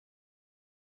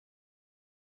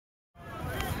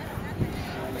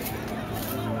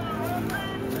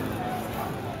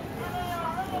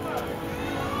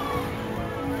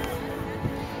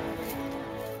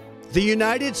The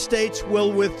United States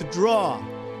will withdraw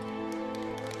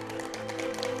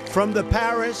from the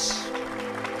Paris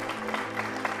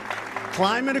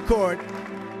Climate Accord.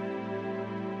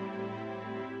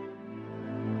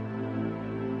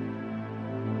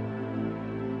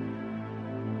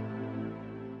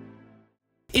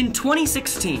 In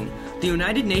 2016, the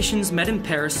United Nations met in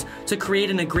Paris to create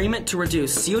an agreement to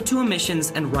reduce CO2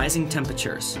 emissions and rising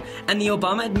temperatures, and the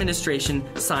Obama administration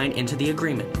signed into the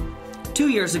agreement. 2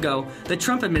 years ago, the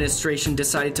Trump administration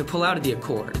decided to pull out of the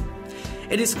accord.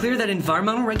 It is clear that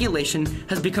environmental regulation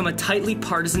has become a tightly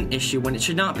partisan issue when it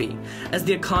should not be, as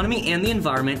the economy and the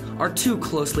environment are two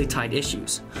closely tied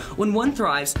issues. When one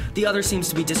thrives, the other seems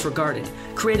to be disregarded,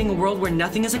 creating a world where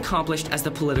nothing is accomplished as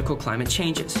the political climate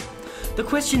changes. The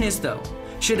question is, though,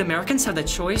 should Americans have the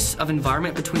choice of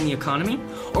environment between the economy,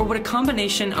 or would a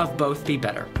combination of both be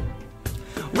better?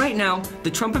 Right now,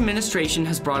 the Trump administration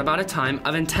has brought about a time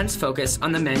of intense focus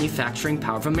on the manufacturing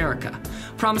power of America,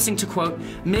 promising to, quote,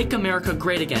 make America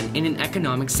great again in an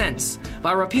economic sense,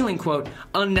 by repealing, quote,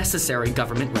 unnecessary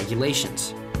government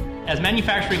regulations. As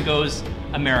manufacturing goes,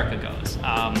 America goes.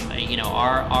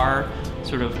 Our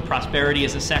sort of prosperity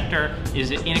as a sector is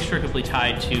inextricably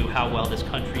tied to how well this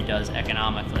country does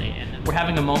economically. And we're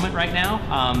having a moment right now.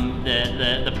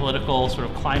 The political sort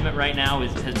of climate right now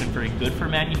has been very good for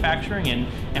manufacturing,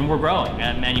 and we're growing.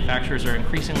 Manufacturers are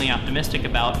increasingly optimistic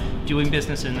about doing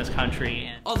business in this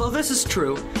country. Although this is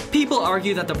true, people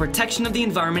argue that the protection of the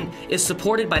environment is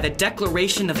supported by the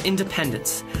Declaration of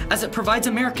Independence, as it provides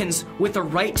Americans with the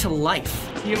right to life.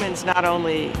 Humans not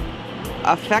only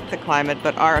affect the climate,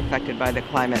 but are affected by the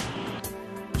climate.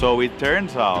 So it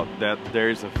turns out that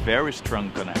there is a very strong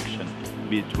connection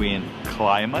between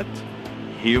climate,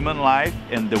 human life,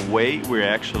 and the way we're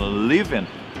actually living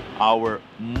our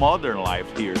modern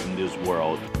life here in this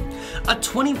world. A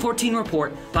 2014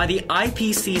 report by the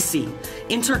IPCC,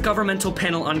 Intergovernmental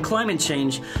Panel on Climate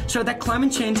Change, showed that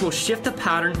climate change will shift the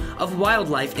pattern of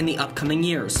wildlife in the upcoming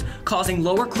years, causing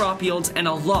lower crop yields and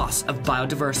a loss of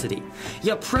biodiversity.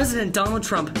 Yet President Donald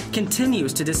Trump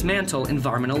continues to dismantle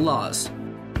environmental laws.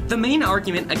 The main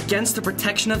argument against the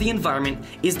protection of the environment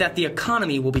is that the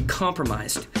economy will be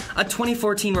compromised. A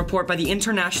 2014 report by the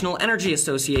International Energy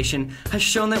Association has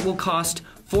shown that it will cost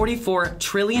 $44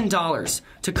 trillion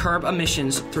to curb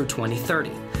emissions through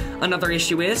 2030. Another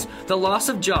issue is the loss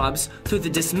of jobs through the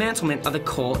dismantlement of the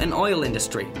coal and oil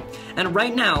industry. And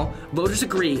right now, voters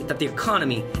agree that the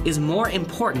economy is more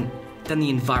important than the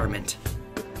environment.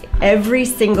 Every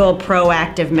single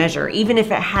proactive measure, even if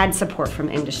it had support from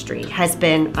industry, has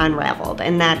been unraveled.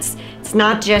 And it's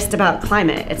not just about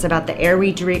climate, it's about the air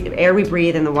we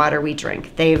breathe and the water we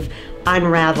drink. They've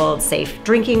unraveled safe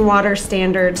drinking water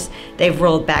standards. They've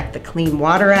rolled back the Clean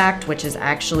Water Act, which is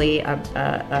actually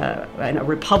a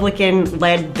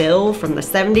Republican-led bill from the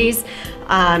 70s.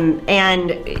 And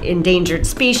endangered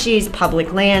species,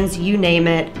 public lands, you name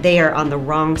it, they are on the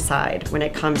wrong side when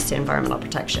it comes to environmental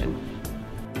protection.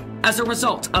 As a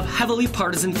result of heavily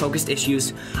partisan-focused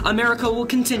issues, America will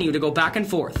continue to go back and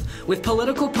forth, with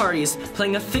political parties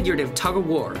playing a figurative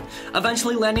tug-of-war,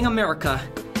 eventually landing America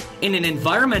in an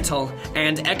environmental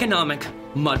and economic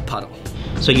mud puddle.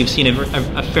 So you've seen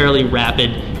a fairly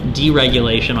rapid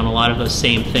deregulation on a lot of those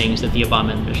same things that the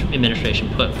Obama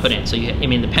administration put in. So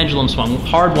the pendulum swung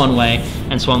hard one way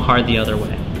and swung hard the other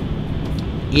way.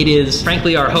 It is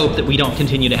frankly our hope that we don't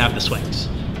continue to have the swings.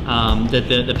 That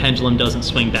the pendulum doesn't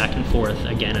swing back and forth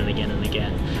again and again and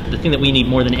again. The thing that we need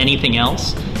more than anything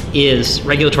else is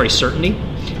regulatory certainty.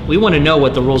 We want to know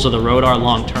what the rules of the road are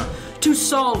long term. To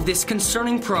solve this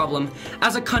concerning problem,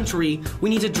 as a country, we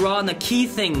need to draw on the key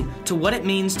thing to what it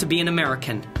means to be an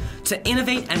American, to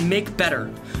innovate and make better.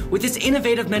 With this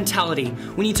innovative mentality,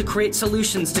 we need to create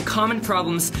solutions to common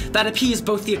problems that appease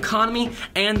both the economy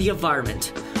and the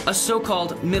environment, a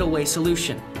so-called middle way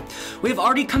solution. We have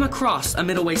already come across a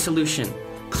middle way solution,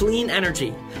 clean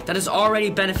energy, that has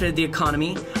already benefited the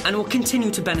economy and will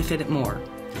continue to benefit it more.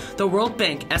 The World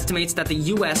Bank estimates that the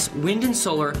U.S. wind and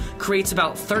solar creates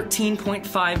about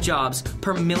 13.5 jobs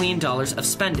per $1 million of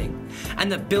spending,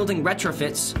 and that building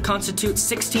retrofits constitute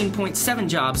 16.7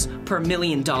 jobs per $1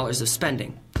 million of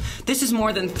spending. This is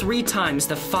more than 3 times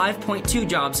the 5.2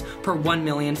 jobs per 1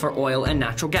 million for oil and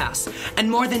natural gas, and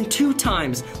more than 2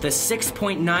 times the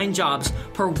 6.9 jobs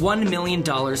per $1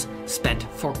 million spent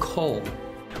for coal.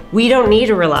 We don't need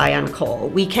to rely on coal.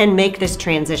 We can make this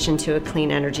transition to a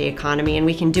clean energy economy, and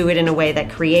we can do it in a way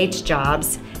that creates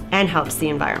jobs and helps the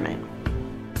environment.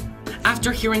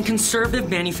 After hearing conservative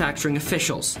manufacturing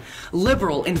officials,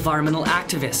 liberal environmental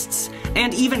activists,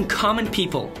 and even common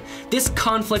people, this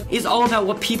conflict is all about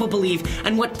what people believe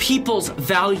and what people's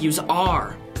values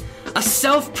are. a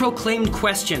self-proclaimed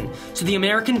question to the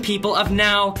American people of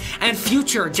now and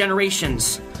future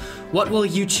generations. What will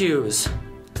you choose?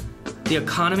 The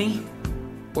economy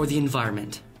or the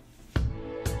environment?